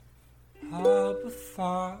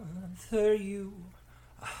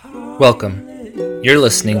Welcome. You're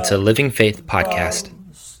listening to Living Faith Podcast.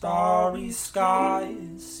 Starry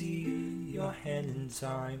skies, see your hand in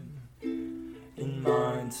time, in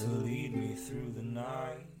mine to lead me through the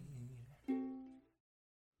night.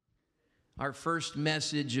 Our first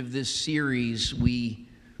message of this series, we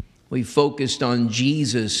focused on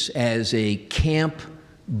Jesus as a camp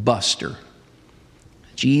buster.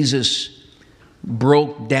 Jesus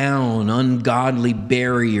broke down ungodly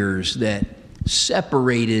barriers that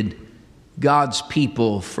separated God's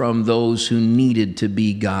people from those who needed to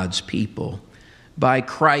be God's people by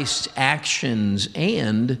Christ's actions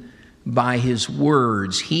and by his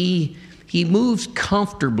words. He moved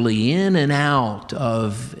comfortably in and out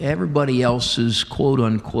of everybody else's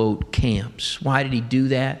quote-unquote camps. Why did he do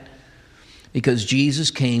that? Because Jesus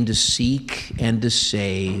came to seek and to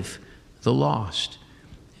save the lost.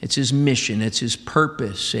 It's his mission, it's his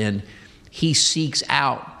purpose, and he seeks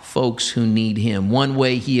out folks who need him. One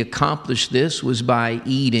way he accomplished this was by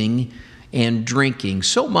eating and drinking.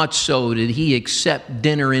 So much so did he accept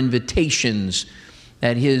dinner invitations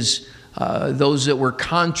that those that were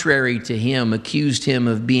contrary to him accused him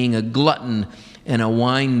of being a glutton and a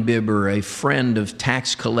wine-bibber, a friend of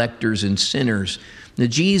tax collectors and sinners. Now,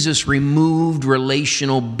 Jesus removed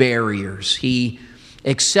relational barriers. He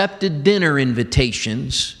accepted dinner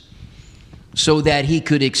invitations so that he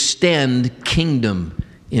could extend kingdom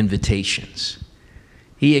invitations.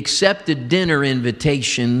 He accepted dinner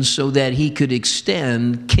invitations so that he could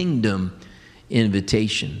extend kingdom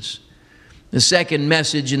invitations. The second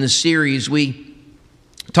message in the series, we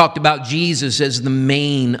talked about Jesus as the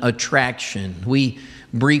main attraction. We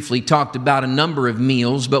briefly talked about a number of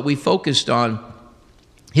meals, but we focused on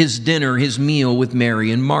his dinner, his meal with Mary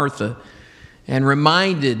and Martha, and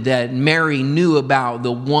reminded that Mary knew about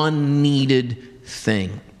the one needed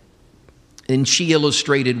thing. And she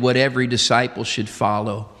illustrated what every disciple should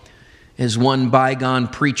follow. As one bygone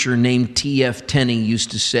preacher named T.F. Tenney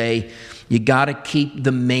used to say, you got to keep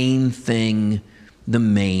the main thing the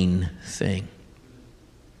main thing.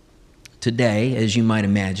 Today, as you might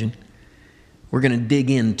imagine, we're going to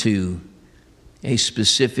dig into a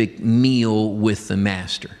specific meal with the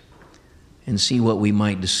Master and see what we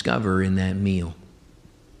might discover in that meal.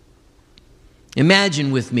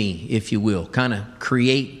 Imagine with me, if you will, kind of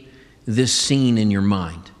create this scene in your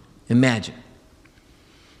mind. Imagine.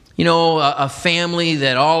 You know, a family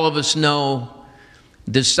that all of us know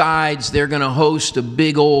decides they're going to host a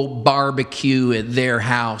big old barbecue at their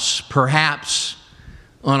house, perhaps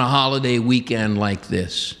on a holiday weekend like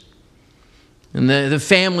this. And the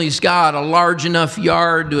family's got a large enough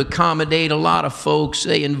yard to accommodate a lot of folks.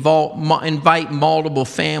 They invite multiple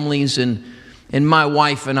families, and my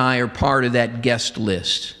wife and I are part of that guest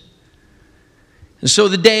list. And so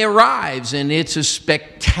the day arrives, and it's a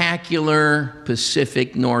spectacular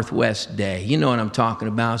Pacific Northwest day. You know what I'm talking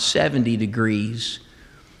about, 70 degrees,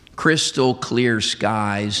 crystal clear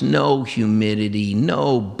skies, no humidity,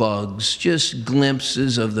 no bugs, just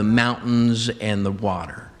glimpses of the mountains and the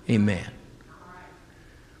water. Amen.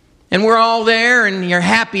 And we're all there, and you're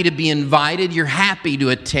happy to be invited. You're happy to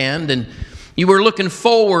attend, and you were looking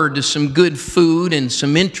forward to some good food and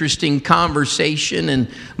some interesting conversation and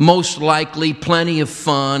most likely plenty of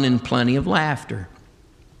fun and plenty of laughter.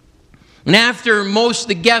 And after most of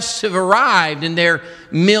the guests have arrived and they're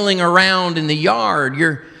milling around in the yard,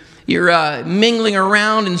 you're mingling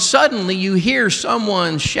around, and suddenly you hear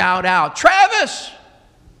someone shout out, "Travis!"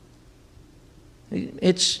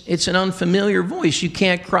 It's an unfamiliar voice. You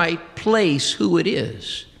can't quite place who it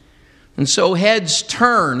is. And so heads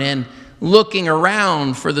turn and looking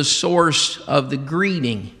around for the source of the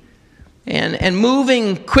greeting. And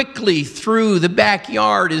moving quickly through the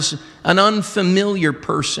backyard is an unfamiliar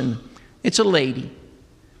person. It's a lady.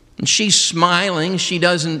 And she's smiling. She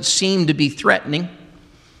doesn't seem to be threatening.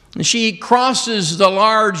 And she crosses the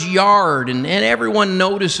large yard, and everyone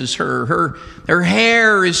notices her. Her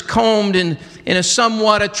hair is combed in a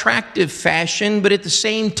somewhat attractive fashion, but at the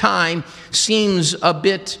same time seems a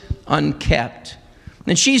bit unkept.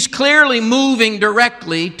 And she's clearly moving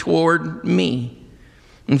directly toward me.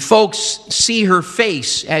 And folks see her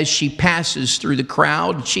face as she passes through the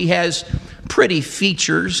crowd. She has pretty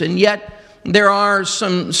features, and yet there are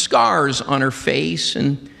some scars on her face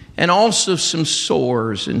and also some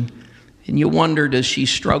sores. And you wonder, does she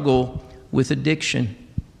struggle with addiction?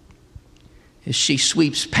 As she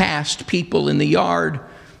sweeps past people in the yard,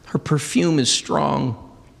 her perfume is strong.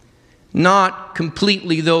 Not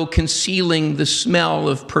completely, though, concealing the smell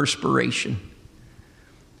of perspiration.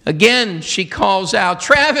 Again, she calls out,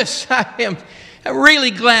 "Travis, I'm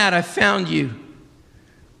really glad I found you."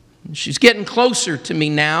 She's getting closer to me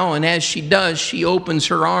now, and as she does, she opens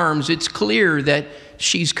her arms. It's clear that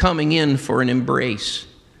she's coming in for an embrace.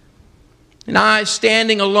 And I,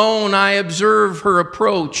 standing alone, I observe her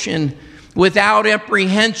approach, and without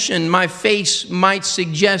apprehension, my face might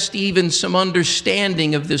suggest even some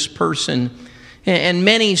understanding of this person. And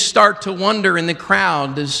many start to wonder in the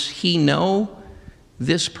crowd, does he know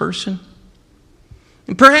this person?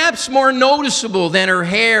 And perhaps more noticeable than her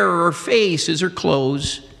hair or her face is her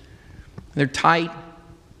clothes. They're tight,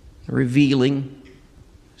 revealing,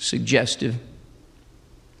 suggestive.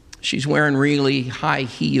 She's wearing really high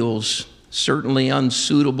heels, certainly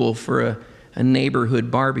unsuitable for a neighborhood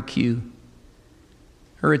barbecue.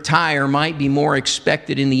 Her attire might be more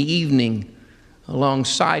expected in the evening along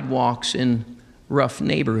sidewalks in rough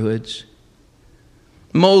neighborhoods.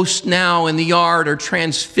 Most now in the yard are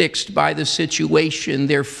transfixed by the situation.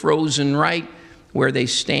 They're frozen right where they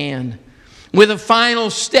stand. With a final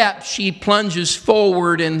step, she plunges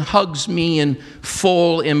forward and hugs me in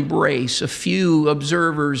full embrace. A few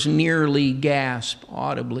observers nearly gasp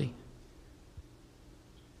audibly.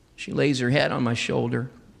 She lays her head on my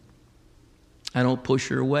shoulder. I don't push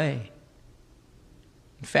her away.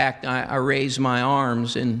 In fact, I raise my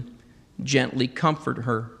arms and gently comfort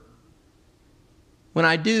her. When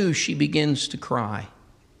I do, she begins to cry.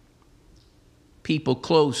 People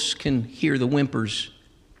close can hear the whimpers.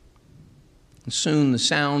 And soon the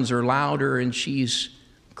sounds are louder and she's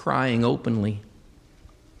crying openly.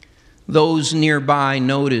 Those nearby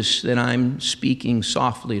notice that I'm speaking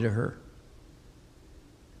softly to her.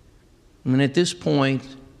 And at this point,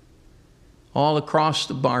 all across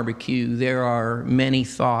the barbecue, there are many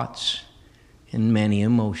thoughts and many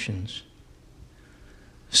emotions.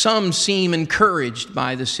 Some seem encouraged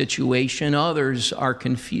by the situation. Others are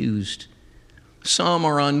confused. Some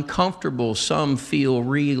are uncomfortable. Some feel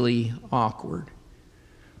really awkward.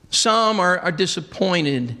 Some are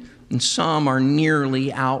disappointed, and some are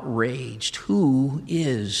nearly outraged. Who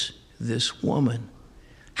is this woman?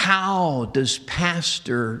 How does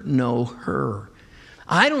Pastor know her?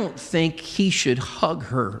 I don't think he should hug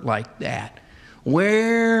her like that.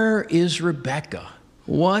 Where is Rebecca?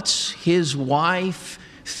 What's his wife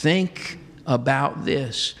think about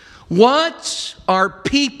this? What are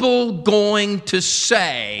people going to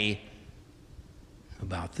say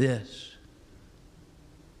about this?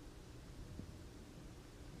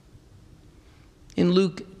 In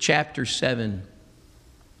Luke chapter 7,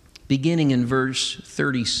 beginning in verse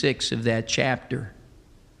 36 of that chapter,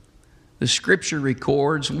 the scripture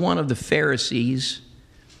records one of the Pharisees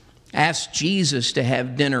asked Jesus to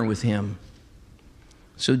have dinner with him.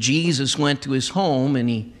 So Jesus went to his home and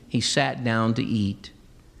he sat down to eat.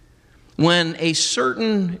 When a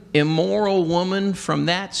certain immoral woman from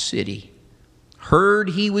that city heard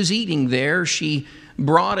he was eating there, she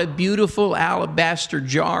brought a beautiful alabaster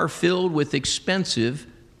jar filled with expensive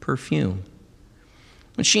perfume.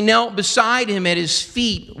 And she knelt beside him at his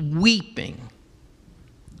feet, weeping.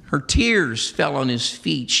 Her tears fell on his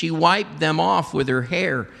feet. She wiped them off with her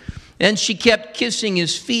hair. And she kept kissing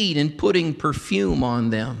his feet and putting perfume on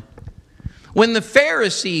them. When the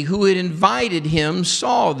Pharisee who had invited him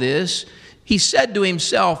saw this, he said to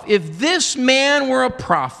himself, if this man were a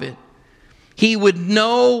prophet, he would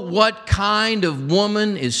know what kind of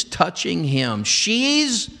woman is touching him.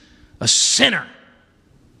 She's a sinner.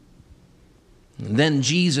 And then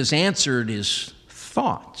Jesus answered his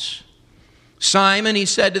thoughts. Simon, he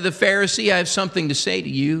said to the Pharisee, I have something to say to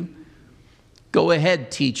you. Go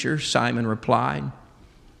ahead, teacher, Simon replied.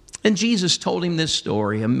 And Jesus told him this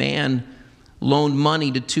story. A man loaned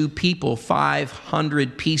money to two people,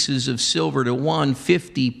 500 pieces of silver to one,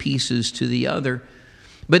 50 pieces to the other.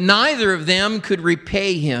 But neither of them could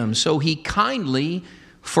repay him, so he kindly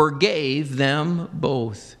forgave them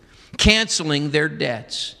both, canceling their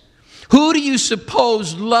debts. Who do you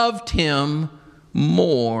suppose loved him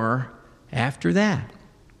more after that?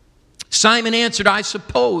 Simon answered, I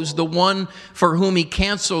suppose the one for whom he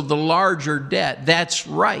canceled the larger debt. That's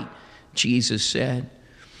right, Jesus said.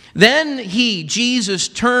 Then Jesus,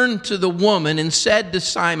 turned to the woman and said to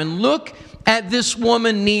Simon, look at this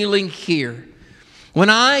woman kneeling here. When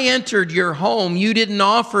I entered your home, you didn't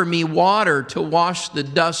offer me water to wash the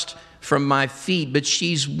dust from my feet, but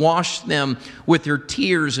she's washed them with her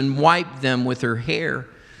tears and wiped them with her hair.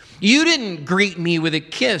 You didn't greet me with a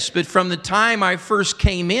kiss, but from the time I first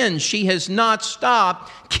came in, she has not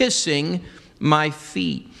stopped kissing my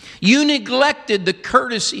feet. You neglected the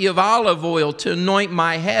courtesy of olive oil to anoint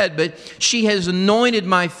my head, but she has anointed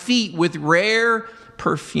my feet with rare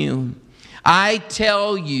perfume. I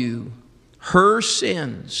tell you, her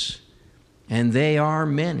sins, and they are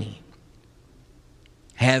many,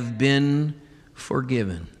 have been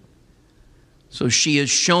forgiven. So she has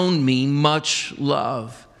shown me much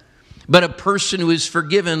love. But a person who is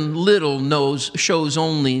forgiven little shows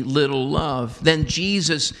only little love. Then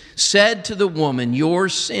Jesus said to the woman, your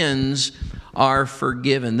sins are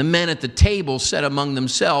forgiven. The men at the table said among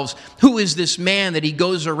themselves, who is this man that he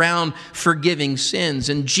goes around forgiving sins?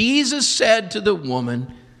 And Jesus said to the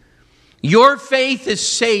woman, your faith has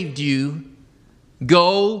saved you.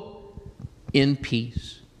 Go in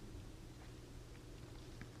peace.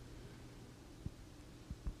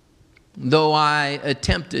 Though I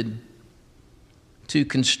attempted to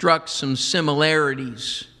construct some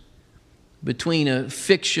similarities between a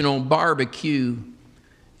fictional barbecue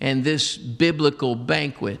and this biblical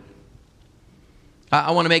banquet,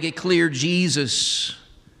 I want to make it clear Jesus,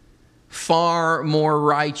 far more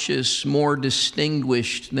righteous, more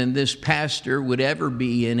distinguished than this pastor would ever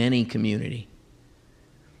be in any community.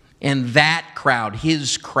 And that crowd,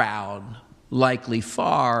 his crowd, likely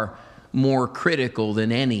far more critical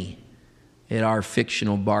than any at our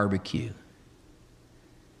fictional barbecue.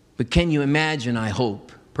 But can you imagine, I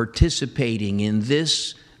hope, participating in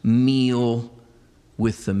this meal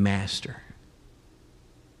with the Master?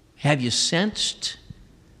 Have you sensed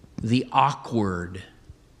the awkward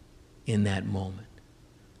in that moment?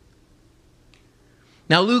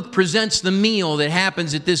 Now, Luke presents the meal that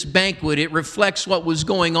happens at this banquet. It reflects what was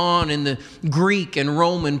going on in the Greek and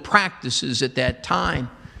Roman practices at that time.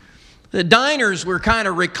 The diners were kind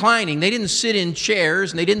of reclining. They didn't sit in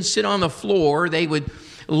chairs and they didn't sit on the floor. They would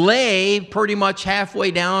lay pretty much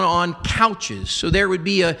halfway down on couches. So there would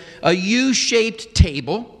be a U-shaped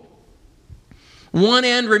table. One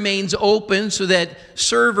end remains open so that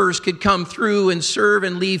servers could come through and serve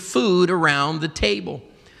and leave food around the table.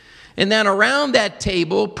 And then around that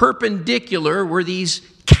table, perpendicular, were these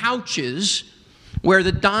couches where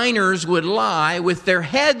the diners would lie with their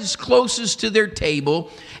heads closest to their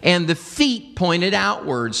table and the feet pointed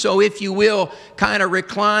outward. So if you will, kind of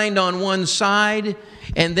reclined on one side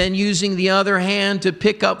and then using the other hand to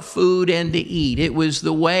pick up food and to eat. It was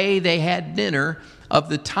the way they had dinner of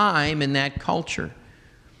the time in that culture.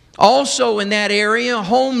 Also in that area,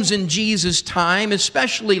 homes in Jesus' time,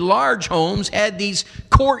 especially large homes, had these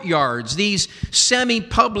courtyards, these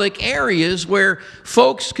semi-public areas where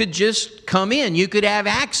folks could just come in. You could have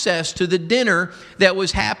access to the dinner that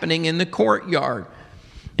was happening in the courtyard.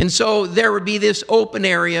 And so there would be this open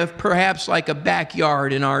area, perhaps like a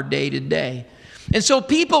backyard in our day to day. And so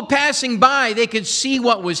people passing by, they could see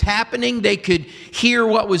what was happening. They could hear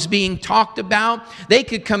what was being talked about. They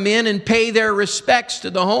could come in and pay their respects to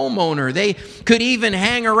the homeowner. They could even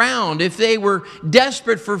hang around. If they were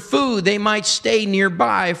desperate for food, they might stay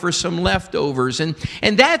nearby for some leftovers. And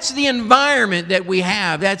that's the environment that we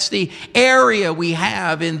have. That's the area we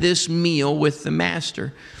have in this meal with the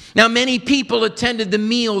Master. Now, many people attended the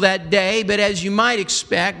meal that day, but as you might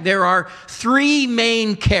expect, there are three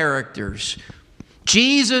main characters: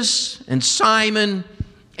 Jesus and Simon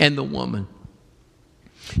and the woman.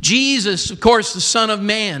 Jesus, of course, the Son of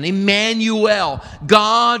Man, Emmanuel,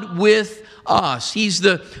 God with us. He's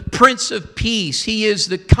the Prince of Peace. He is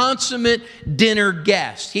the consummate dinner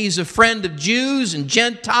guest. He's a friend of Jews and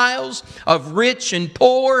Gentiles, of rich and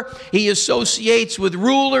poor. He associates with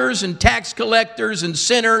rulers and tax collectors and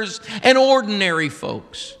sinners and ordinary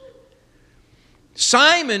folks.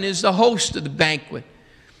 Simon is the host of the banquet.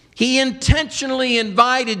 He intentionally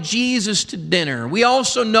invited Jesus to dinner. We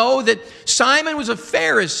also know that Simon was a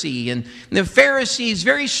Pharisee, and the Pharisees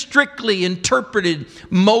very strictly interpreted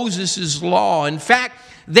Moses' law. In fact,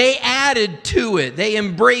 they added to it. They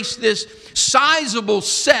embraced this sizable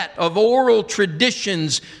set of oral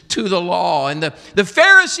traditions to the law. And the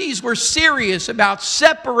Pharisees were serious about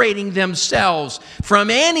separating themselves from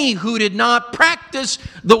any who did not practice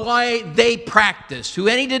the way they practiced, who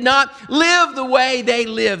any did not live the way they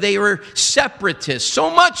lived. They were separatists,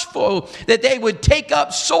 so much so that they would take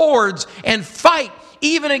up swords and fight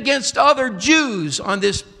even against other Jews on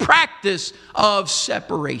this practice of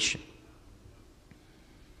separation.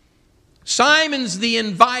 Simon's the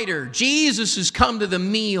inviter. Jesus has come to the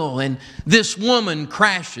meal, and this woman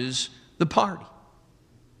crashes the party.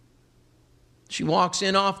 She walks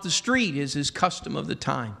in off the street, as is custom of the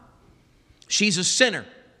time. She's a sinner.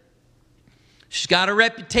 She's got a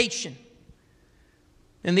reputation.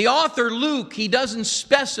 And the author, Luke, he doesn't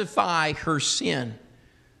specify her sin.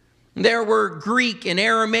 There were Greek and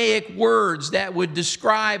Aramaic words that would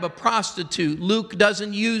describe a prostitute. Luke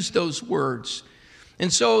doesn't use those words.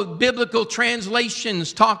 And so biblical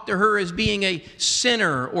translations talk to her as being a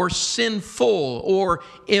sinner or sinful or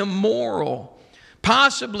immoral.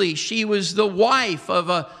 Possibly she was the wife of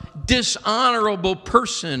a dishonorable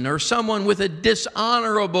person or someone with a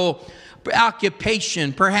dishonorable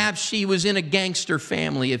occupation. Perhaps she was in a gangster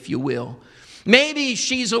family, if you will. Maybe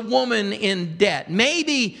she's a woman in debt.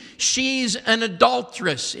 Maybe she's an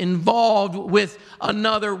adulteress involved with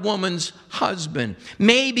another woman's husband.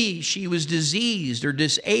 Maybe she was diseased or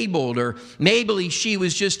disabled, or maybe she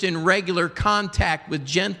was just in regular contact with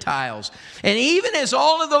Gentiles. And even as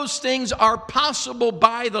all of those things are possible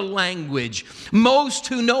by the language, most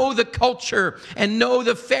who know the culture and know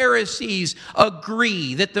the Pharisees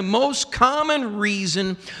agree that the most common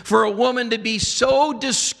reason for a woman to be so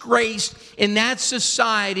disgraced in that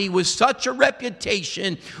society with such a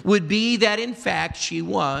reputation would be that in fact she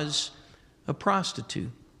was a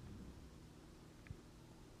prostitute.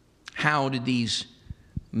 How did these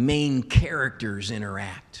main characters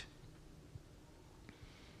interact?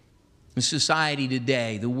 In society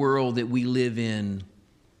today, the world that we live in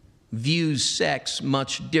views sex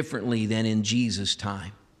much differently than in Jesus'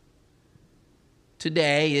 time.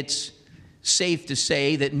 Today, it's safe to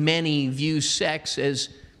say that many view sex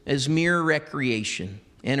as mere recreation,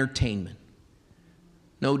 entertainment.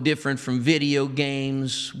 No different from video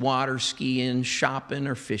games, water skiing, shopping,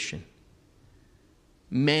 or fishing.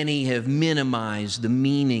 Many have minimized the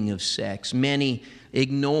meaning of sex. Many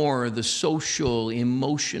ignore the social,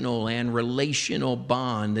 emotional, and relational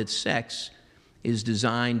bond that sex is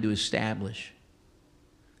designed to establish.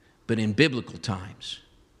 But in biblical times,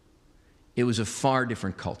 it was a far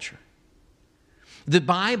different culture. The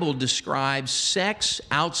Bible describes sex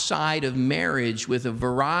outside of marriage with a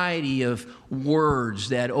variety of words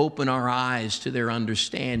that open our eyes to their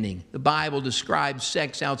understanding. The Bible describes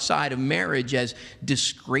sex outside of marriage as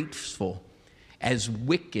disgraceful, as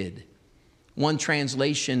wicked. One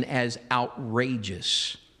translation as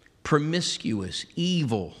outrageous, promiscuous,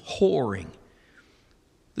 evil, whoring.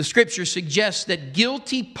 The Scripture suggests that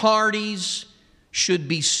guilty parties should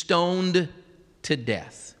be stoned to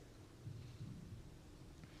death.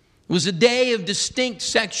 It was a day of distinct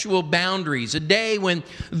sexual boundaries, a day when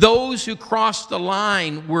those who crossed the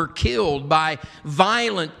line were killed by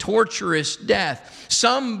violent, torturous death,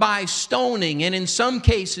 some by stoning, and in some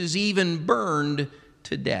cases even burned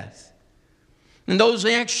to death. And those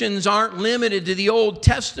actions aren't limited to the Old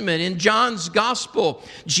Testament. In John's Gospel,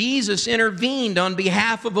 Jesus intervened on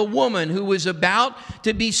behalf of a woman who was about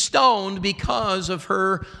to be stoned because of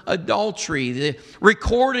her adultery.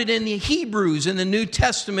 Recorded in the Hebrews in the New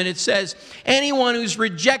Testament, it says, anyone who's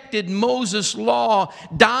rejected Moses' law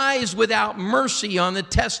dies without mercy on the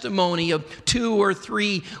testimony of 2 or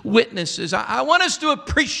 3 witnesses. I want us to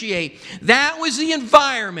appreciate that was the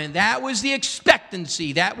environment, that was the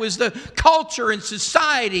expectancy, that was the culture and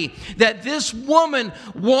society that this woman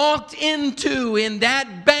walked into in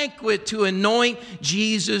that banquet to anoint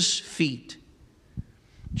Jesus' feet.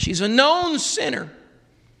 She's a known sinner.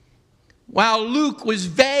 While Luke was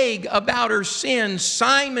vague about her sin,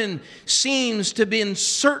 Simon seems to have been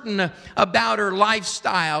certain about her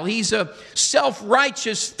lifestyle. He's a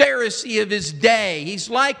self-righteous Pharisee of his day.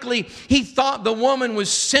 He thought the woman was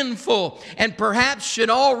sinful and perhaps should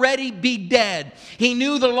already be dead. He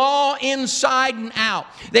knew the law inside and out.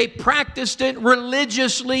 They practiced it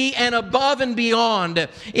religiously and above and beyond.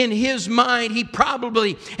 In his mind, he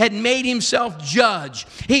probably had made himself judge.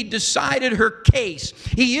 He decided her case.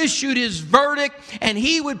 He issued his verdict, and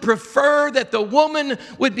he would prefer that the woman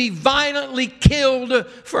would be violently killed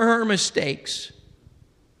for her mistakes.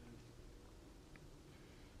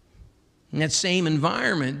 In that same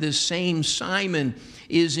environment, this same Simon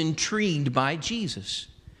is intrigued by Jesus.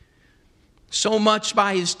 So much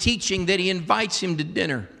by his teaching that he invites him to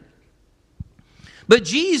dinner. But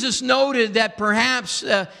Jesus noted that perhaps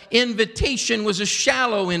invitation was a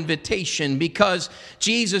shallow invitation, because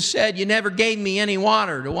Jesus said, you never gave me any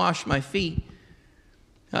water to wash my feet.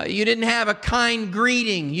 You didn't have a kind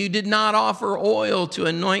greeting. You did not offer oil to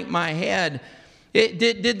anoint my head.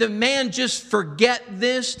 Did the man just forget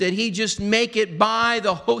this? Did he just make it by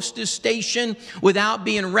the hostess station without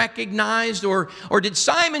being recognized? Or did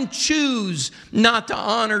Simon choose not to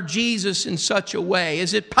honor Jesus in such a way?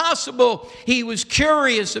 Is it possible he was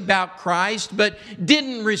curious about Christ but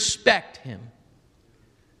didn't respect him?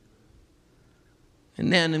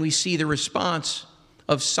 And then we see the response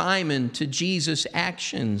of Simon to Jesus'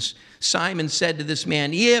 actions. Simon said to this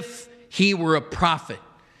man, if he were a prophet,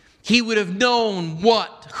 he would have known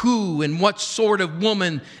what, who, and what sort of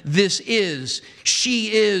woman this is.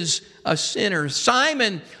 She is a sinner.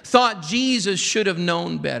 Simon thought Jesus should have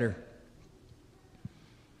known better.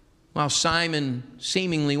 While Simon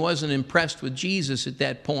seemingly wasn't impressed with Jesus at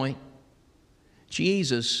that point,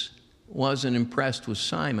 Jesus wasn't impressed with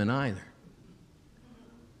Simon either.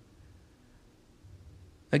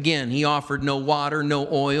 Again, he offered no water, no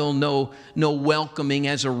oil, no welcoming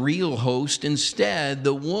as a real host. Instead,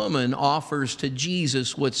 the woman offers to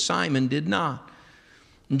Jesus what Simon did not.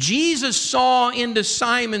 Jesus saw into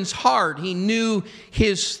Simon's heart. He knew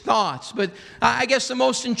his thoughts. But I guess the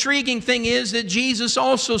most intriguing thing is that Jesus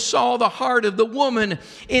also saw the heart of the woman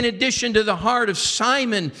in addition to the heart of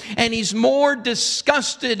Simon. And he's more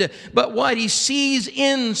disgusted by what he sees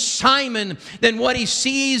in Simon than what he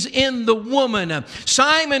sees in the woman.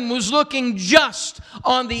 Simon was looking just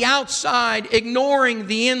on the outside, ignoring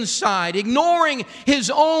the inside, ignoring his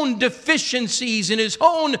own deficiencies and his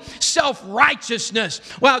own self-righteousness.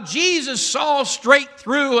 While Jesus saw straight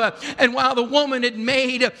through, and while the woman had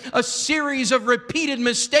made a series of repeated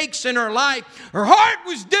mistakes in her life, her heart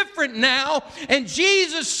was different now, and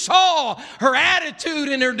Jesus saw her attitude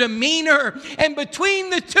and her demeanor, and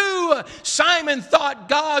between the two, Simon thought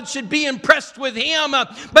God should be impressed with him,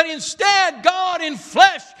 but instead, God in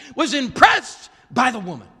flesh was impressed by the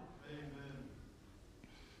woman.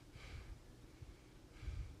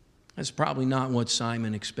 That's probably not what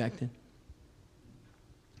Simon expected.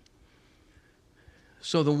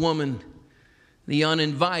 So the woman, the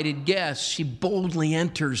uninvited guest, she boldly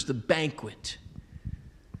enters the banquet.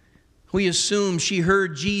 We assume she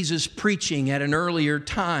heard Jesus preaching at an earlier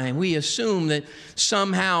time. We assume that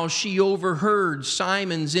somehow she overheard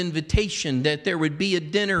Simon's invitation that there would be a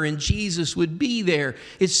dinner and Jesus would be there.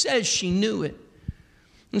 It says she knew it.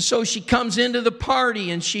 And so she comes into the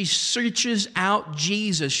party and she searches out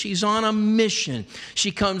Jesus. She's on a mission. She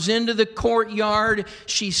comes into the courtyard.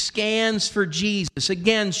 She scans for Jesus.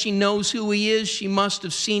 Again, she knows who he is. She must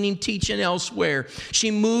have seen him teaching elsewhere. She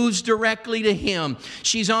moves directly to him.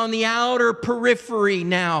 She's on the outer periphery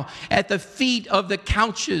now at the feet of the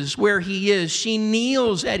couches where he is. She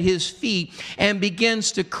kneels at his feet and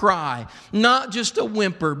begins to cry. Not just a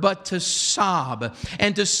whimper, but to sob.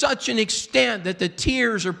 And to such an extent that the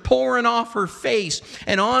tears are pouring off her face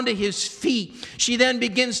and onto his feet. She then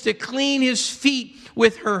begins to clean his feet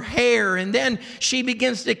with her hair, and then she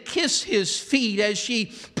begins to kiss his feet as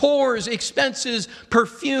she pours expensive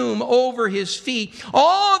perfume over his feet.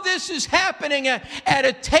 All this is happening at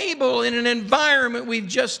a table in an environment we've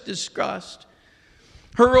just discussed.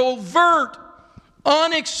 Her overt,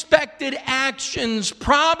 unexpected actions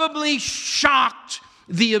probably shocked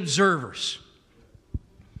the observers.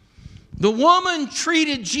 The woman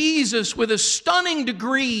treated Jesus with a stunning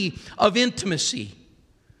degree of intimacy.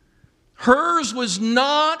 Hers was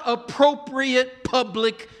not appropriate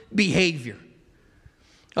public behavior.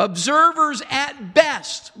 Observers at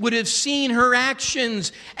best would have seen her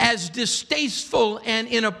actions as distasteful and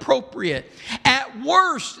inappropriate. At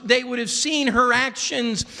worst, they would have seen her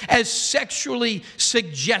actions as sexually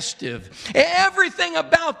suggestive. Everything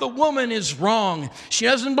about the woman is wrong. She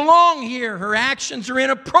doesn't belong here. Her actions are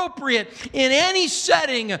inappropriate in any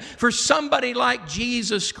setting for somebody like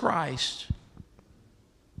Jesus Christ.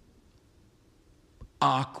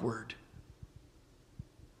 Awkward.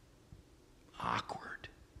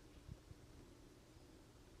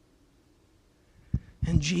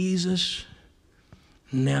 And Jesus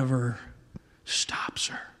never stops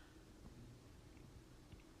her.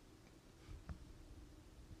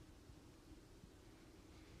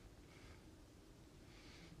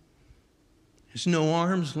 There's no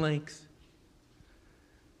arm's length.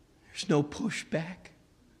 There's no pushback.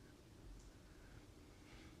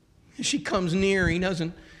 As she comes near, he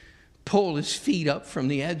doesn't pull his feet up from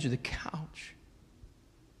the edge of the couch.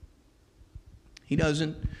 He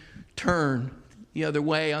doesn't turn the other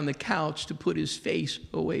way on the couch to put his face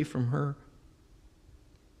away from her.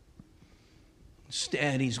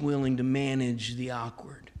 Instead, he's willing to manage the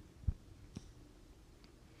awkward.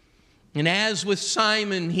 And as with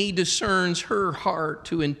Simon, he discerns her heart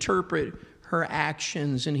to interpret her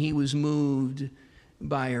actions, and he was moved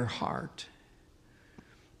by her heart.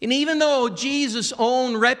 And even though Jesus'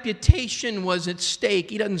 own reputation was at stake,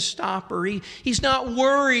 he doesn't stop her. He's not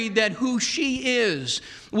worried that who she is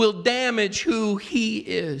will damage who he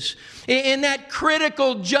is. In that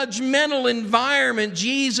critical, judgmental environment,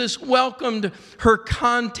 Jesus welcomed her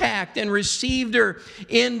contact and received her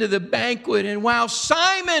into the banquet. And while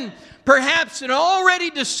Simon perhaps had already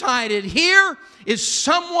decided, here is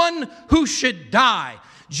someone who should die,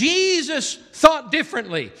 Jesus thought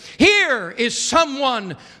differently. Here is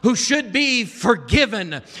someone who should be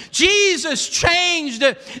forgiven. Jesus changed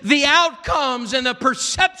the outcomes and the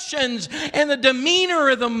perceptions and the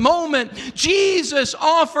demeanor of the moment. Jesus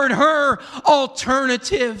offered her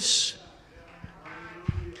alternatives.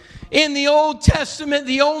 In the Old Testament,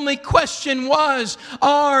 the only question was,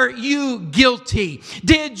 are you guilty?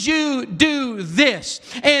 Did you do this?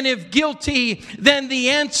 And if guilty, then the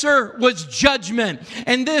answer was judgment.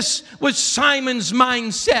 And this was Simon's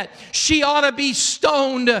mindset. She ought to be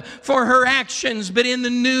stoned for her actions. But in the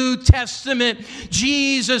New Testament,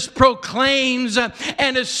 Jesus proclaims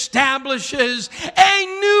and establishes a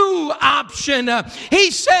new option.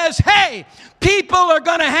 He says, hey, people are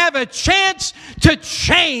going to have a chance to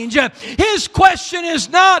change. His question is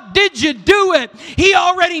not, did you do it? He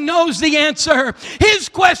already knows the answer. His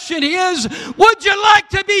question is, would you like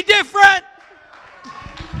to be different?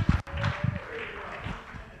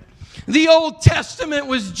 The Old Testament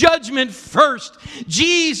was judgment first.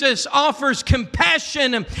 Jesus offers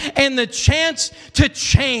compassion and the chance to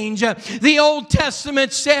change. The Old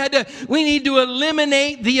Testament said we need to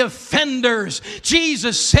eliminate the offenders.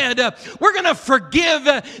 Jesus said we're going to forgive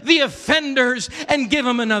the offenders and give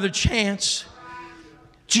them another chance.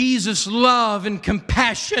 Jesus' love and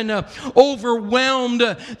compassion overwhelmed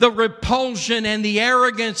the repulsion and the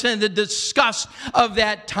arrogance and the disgust of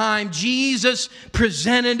that time. Jesus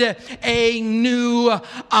presented a new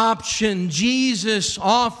option. Jesus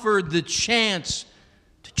offered the chance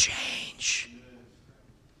to change.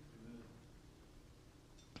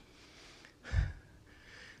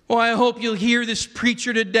 Well, I hope you'll hear this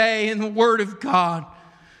preacher today in the Word of God.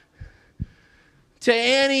 To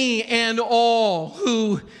any and all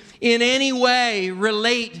who in any way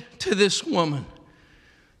relate to this woman.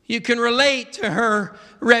 You can relate to her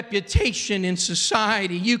reputation in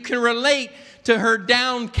society. You can relate to her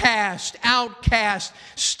downcast, outcast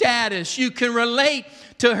status. You can relate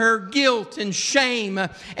to her guilt and shame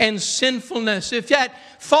and sinfulness. If that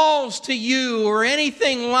falls to you or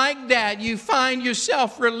anything like that, you find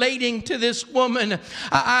yourself relating to this woman,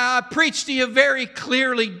 I preach to you very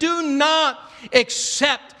clearly. Do not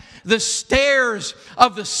accept the stares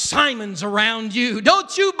of the Simons around you.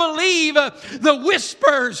 Don't you believe the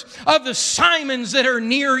whispers of the Simons that are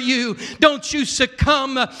near you. Don't you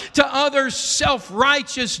succumb to other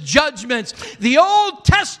self-righteous judgments. The Old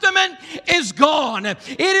Testament is gone.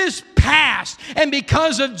 It is past. And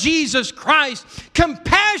because of Jesus Christ,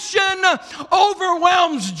 compassion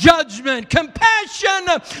overwhelms judgment.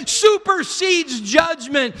 Compassion supersedes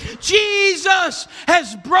judgment. Jesus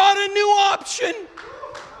has brought a new option.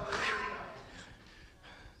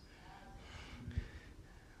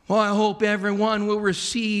 Well, I hope everyone will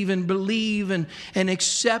receive and believe and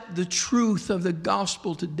accept the truth of the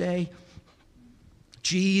gospel today.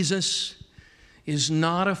 Jesus is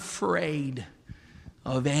not afraid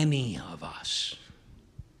of any of us.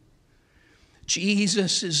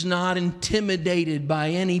 Jesus is not intimidated by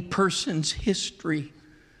any person's history.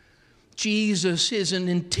 Jesus isn't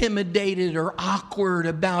intimidated or awkward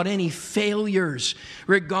about any failures,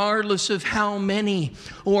 regardless of how many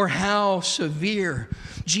or how severe.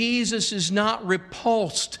 Jesus is not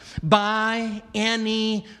repulsed by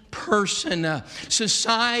any person.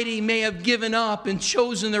 Society may have given up and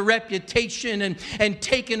chosen the reputation and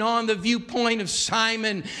taken on the viewpoint of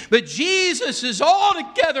Simon, but Jesus is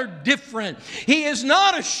altogether different. He is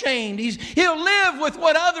not ashamed. He'll live with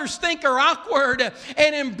what others think are awkward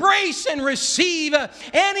and embrace and receive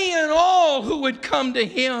any and all who would come to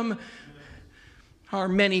him. Our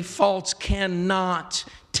many faults cannot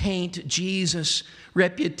taint Jesus'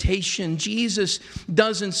 reputation. Jesus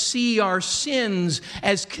doesn't see our sins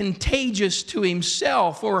as contagious to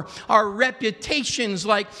himself or our reputations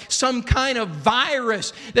like some kind of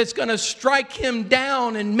virus that's going to strike him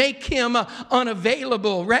down and make him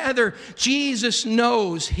unavailable. Rather, Jesus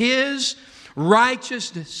knows his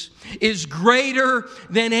righteousness is greater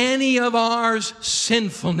than any of ours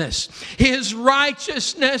sinfulness. His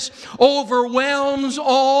righteousness overwhelms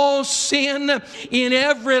all sin in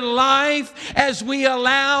every life as we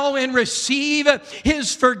allow and receive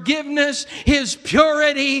his forgiveness, his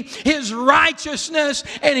purity, his righteousness,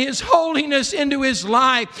 and his holiness into his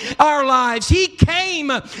life, our lives. He came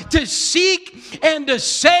to seek and to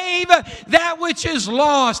save that which is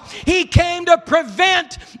lost. He came to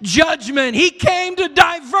prevent judgment. He came to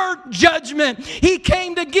divert judgment. He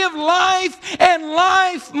came to give life and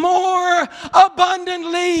life more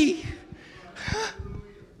abundantly.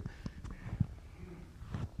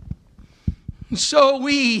 So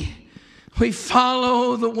we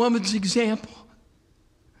follow the woman's example.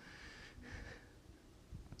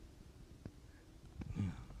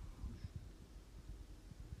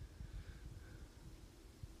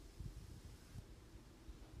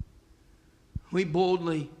 We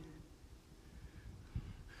boldly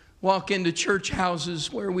walk into church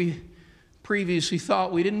houses where we previously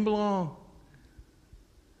thought we didn't belong.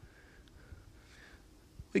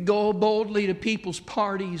 We go boldly to people's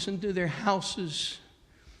parties and to their houses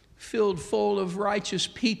filled full of righteous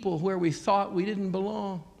people where we thought we didn't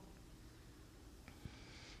belong.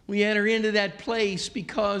 We enter into that place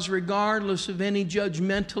because regardless of any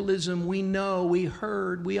judgmentalism, we know, we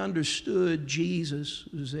heard, we understood Jesus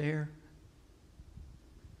was there.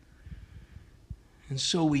 And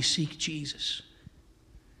so we seek Jesus.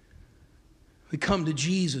 We come to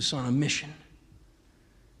Jesus on a mission.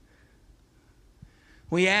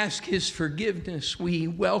 We ask His forgiveness. We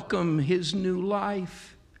welcome His new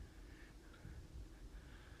life.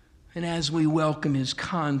 And as we welcome His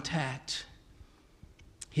contact,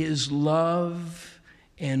 His love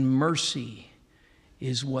and mercy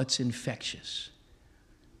is what's infectious.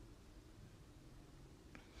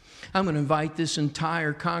 I'm going to invite this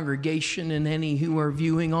entire congregation and any who are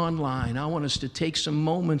viewing online. I want us to take some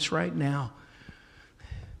moments right now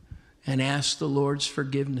and ask the Lord's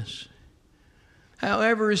forgiveness.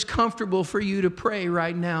 However is comfortable for you to pray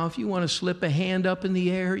right now. If you want to slip a hand up in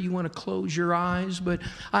the air, you want to close your eyes, but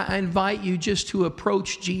I invite you just to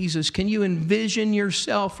approach Jesus. Can you envision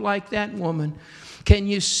yourself like that woman? Can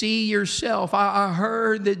you see yourself? I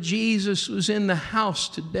heard that Jesus was in the house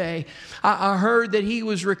today. I heard that He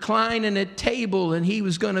was reclining at table and He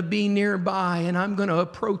was going to be nearby, and I'm going to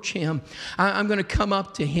approach Him. I'm going to come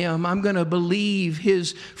up to Him. I'm going to believe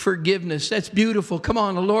His forgiveness. That's beautiful. Come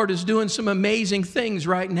on, the Lord is doing some amazing things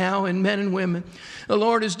right now in men and women. The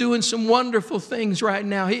Lord is doing some wonderful things right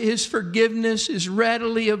now. His forgiveness is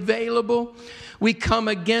readily available. We come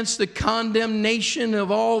against the condemnation of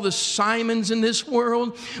all the Simons in this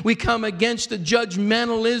world. We come against the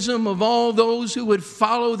judgmentalism of all those who would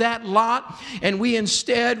follow that lot. And we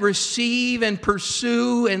instead receive and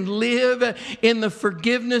pursue and live in the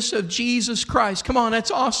forgiveness of Jesus Christ. Come on, that's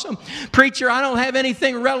awesome. Preacher, I don't have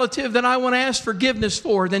anything relative that I want to ask forgiveness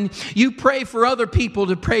for. Then you pray for other people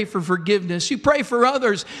to pray for forgiveness. You pray for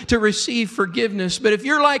others to receive forgiveness. But if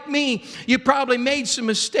you're like me, you probably made some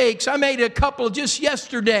mistakes. I made a couple just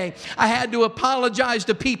yesterday. I had to apologize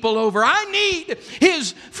to people over. I need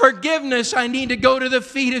His forgiveness. I need to go to the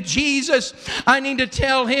feet of Jesus. I need to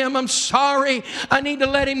tell Him I'm sorry. I need to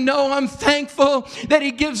let Him know I'm thankful that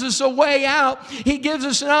He gives us a way out. He gives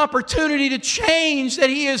us an opportunity to change, that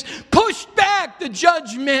He has pushed back the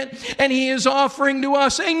judgment and He is offering to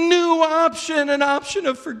us a new option, an option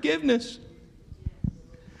of forgiveness.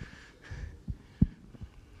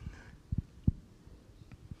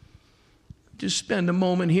 Just spend a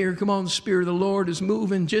moment here. Come on, the Spirit of the Lord is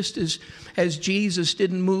moving just as Jesus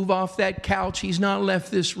didn't move off that couch. He's not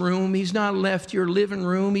left this room. He's not left your living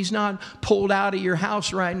room. He's not pulled out of your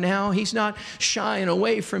house right now. He's not shying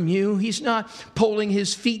away from you. He's not pulling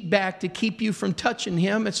His feet back to keep you from touching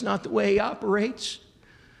Him. It's not the way He operates.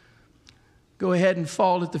 Go ahead and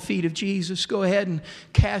fall at the feet of Jesus. Go ahead and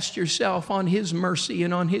cast yourself on His mercy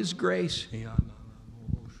and on His grace.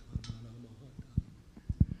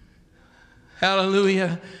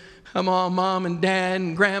 Hallelujah. Come on, mom and dad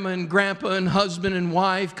and grandma and grandpa and husband and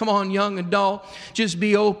wife. Come on, young adult. Just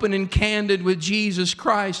be open and candid with Jesus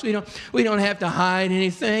Christ. We don't have to hide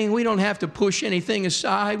anything. We don't have to push anything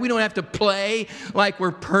aside. We don't have to play like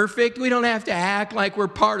we're perfect. We don't have to act like we're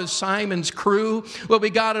part of Simon's crew. Well, we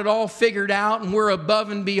got it all figured out and we're above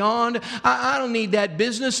and beyond. I don't need that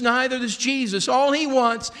business. Neither does Jesus. All He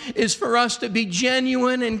wants is for us to be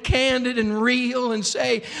genuine and candid and real and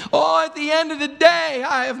say, oh, at the end of the day,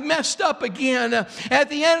 I have messed up again. At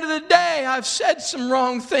the end of the day, I've said some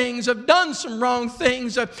wrong things. I've done some wrong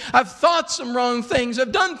things. I've thought some wrong things.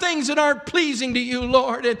 I've done things that aren't pleasing to You,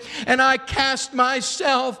 Lord. And I cast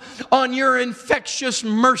myself on Your infectious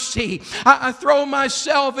mercy. I throw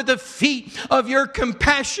myself at the feet of Your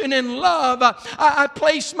compassion and love. I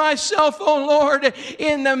place myself, oh Lord,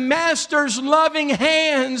 in the Master's loving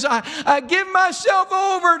hands. I give myself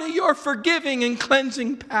over to Your forgiving and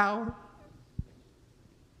cleansing power.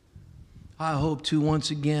 I hope to once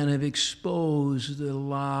again have exposed the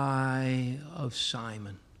lie of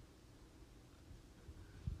Simon.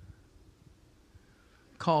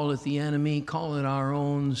 Call it the enemy, call it our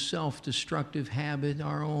own self-destructive habit,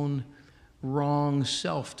 our own wrong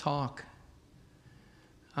self-talk.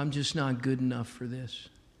 I'm just not good enough for this.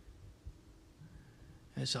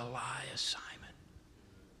 It's a lie of Simon.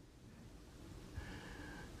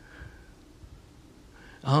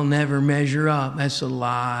 I'll never measure up. That's a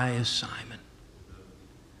lie of Simon.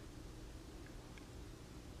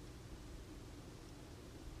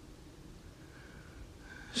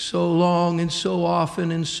 So long and so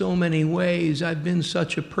often in so many ways, I've been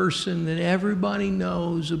such a person that everybody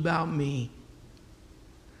knows about me.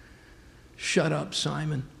 Shut up,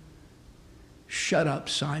 Simon. Shut up,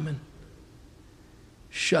 Simon.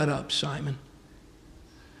 Shut up, Simon.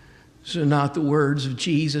 These are not the words of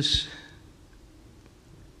Jesus,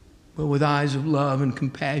 but with eyes of love and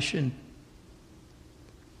compassion.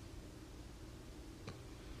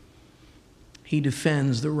 He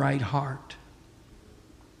defends the right heart.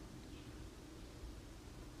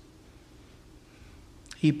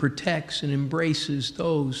 He protects and embraces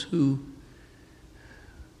those who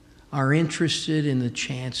are interested in the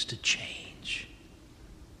chance to change.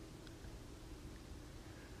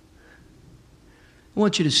 I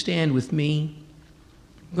want you to stand with me.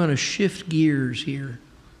 I'm going to shift gears here.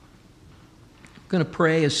 I'm going to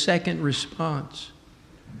pray a second response.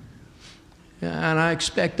 And I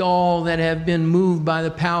expect all that have been moved by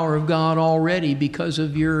the power of God already because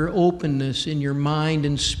of your openness in your mind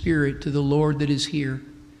and spirit to the Lord that is here.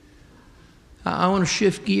 I want to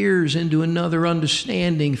shift gears into another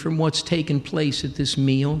understanding from what's taken place at this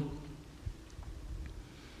meal.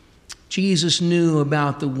 Jesus knew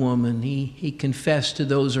about the woman. He confessed to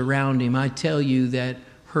those around him, I tell you that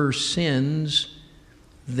her sins,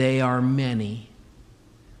 they are many,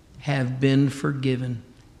 have been forgiven.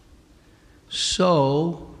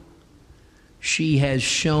 So she has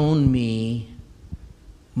shown me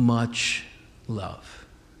much love.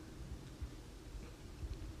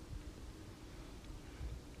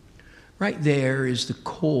 Right there is the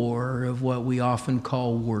core of what we often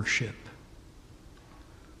call worship.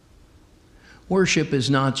 Worship is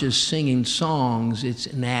not just singing songs, it's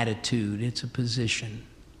an attitude, it's a position.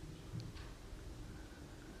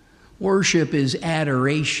 Worship is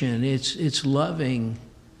adoration, it's loving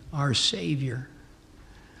our Savior.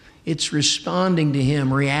 It's responding to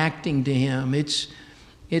Him, reacting to Him. It's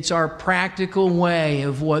our practical way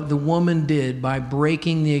of what the woman did by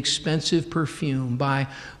breaking the expensive perfume, by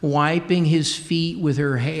wiping His feet with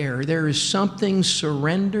her hair. There is something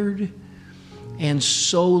surrendered and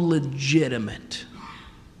so legitimate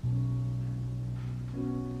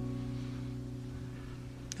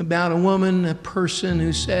about a woman, a person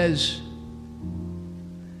who says,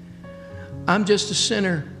 I'm just a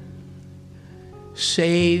sinner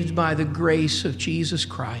saved by the grace of Jesus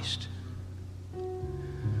Christ.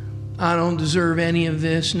 I don't deserve any of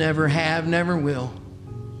this, never have, never will.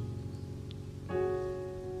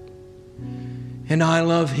 And I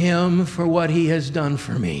love Him for what He has done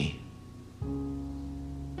for me.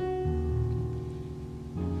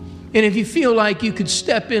 And if you feel like you could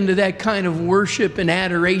step into that kind of worship and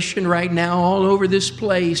adoration right now all over this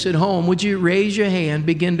place at home, would you raise your hand,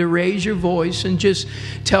 begin to raise your voice, and just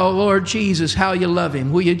tell Lord Jesus how you love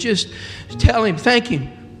Him? Will you just tell Him, thank Him?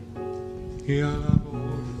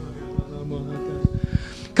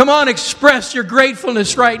 Come on, express your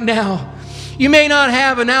gratefulness right now. You may not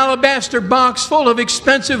have an alabaster box full of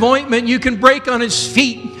expensive ointment you can break on His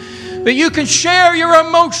feet, but you can share your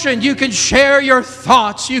emotion, you can share your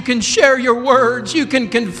thoughts, you can share your words, you can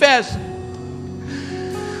confess.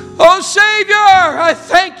 Oh Savior, I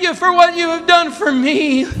thank you for what you have done for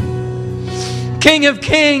me. King of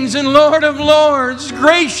kings and Lord of lords,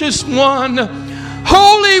 gracious one,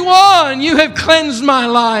 Holy One, you have cleansed my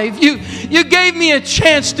life. You gave me a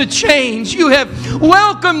chance to change. You have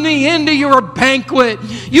welcomed me into your banquet.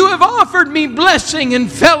 You have offered me blessing and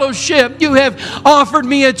fellowship. You have offered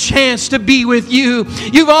me a chance to be with you.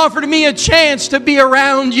 You've offered me a chance to be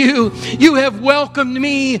around you. You have welcomed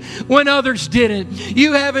me when others didn't.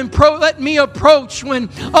 You have let me approach when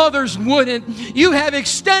others wouldn't. You have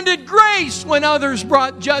extended grace when others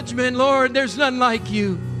brought judgment. Lord, there's none like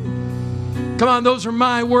you. Come on, those are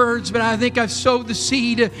my words, but I think I've sowed the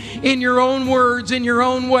seed in your own words, in your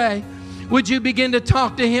own way. Would you begin to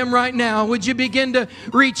talk to Him right now? Would you begin to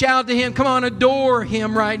reach out to Him? Come on, adore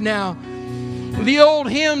Him right now. The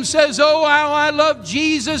old hymn says, oh, how I love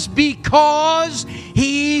Jesus because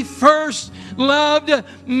He first loved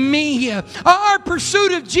me. Our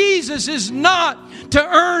pursuit of Jesus is not to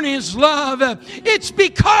earn His love. It's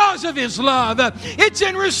because of His love. It's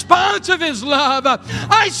in response of His love.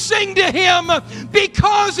 I sing to Him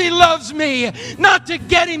because He loves me, not to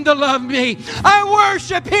get Him to love me. I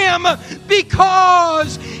worship Him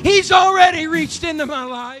because He's already reached into my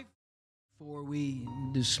life. Before we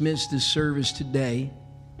dismiss this service today,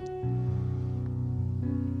 I'm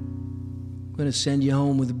going to send you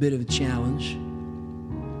home with a bit of a challenge.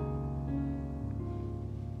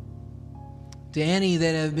 To any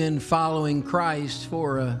that have been following Christ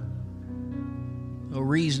for a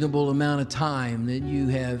reasonable amount of time, that you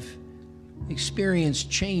have experienced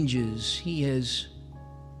changes, He's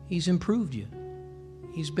improved you.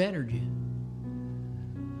 He's bettered you.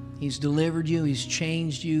 He's delivered you. He's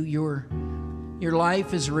changed you. Your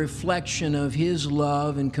life is a reflection of His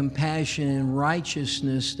love and compassion and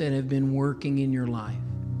righteousness that have been working in your life.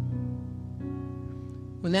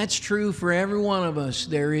 When that's true for every one of us,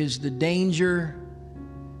 there is the danger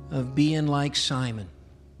of being like Simon.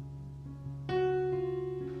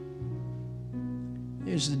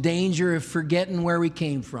 There's the danger of forgetting where we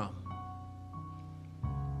came from.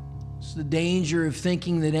 It's the danger of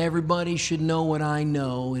thinking that everybody should know what I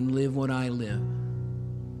know and live what I live.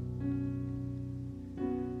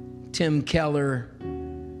 Tim Keller,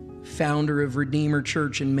 founder of Redeemer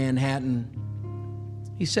Church in Manhattan,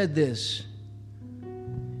 he said this: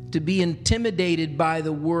 to be intimidated by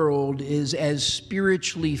the world is as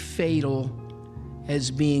spiritually fatal as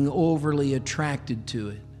being overly attracted to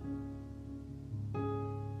it.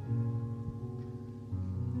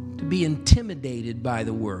 To be intimidated by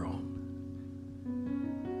the world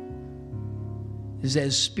is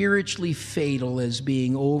as spiritually fatal as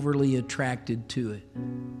being overly attracted to it.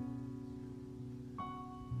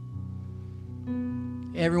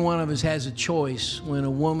 Every one of us has a choice when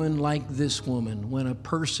a woman like this woman, when a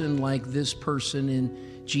person like this person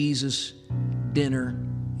in Jesus' dinner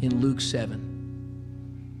in Luke 7.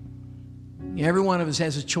 Every one of us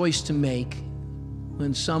has a choice to make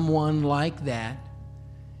when someone like that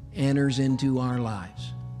enters into our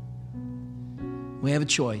lives. We have a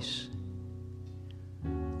choice.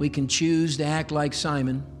 We can choose to act like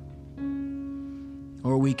Simon,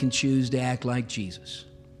 or we can choose to act like Jesus.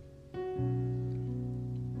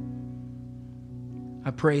 I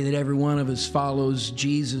pray that every one of us follows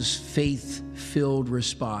Jesus' faith-filled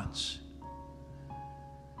response,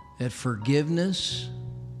 that forgiveness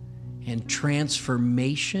and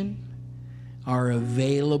transformation are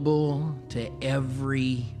available to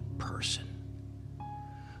every person.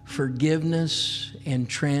 Forgiveness and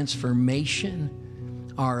transformation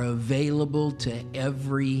are available to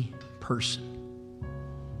every person.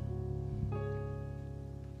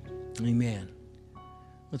 Amen.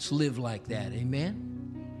 Let's live like that. Amen.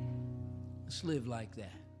 Let's live like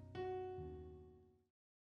that.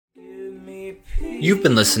 You've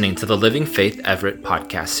been listening to the Living Faith Everett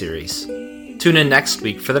podcast series. Tune in next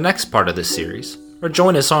week for the next part of this series, or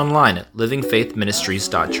join us online at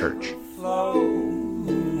livingfaithministries.church.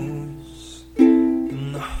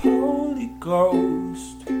 In the Holy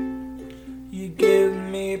Ghost, you give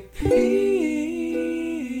me peace.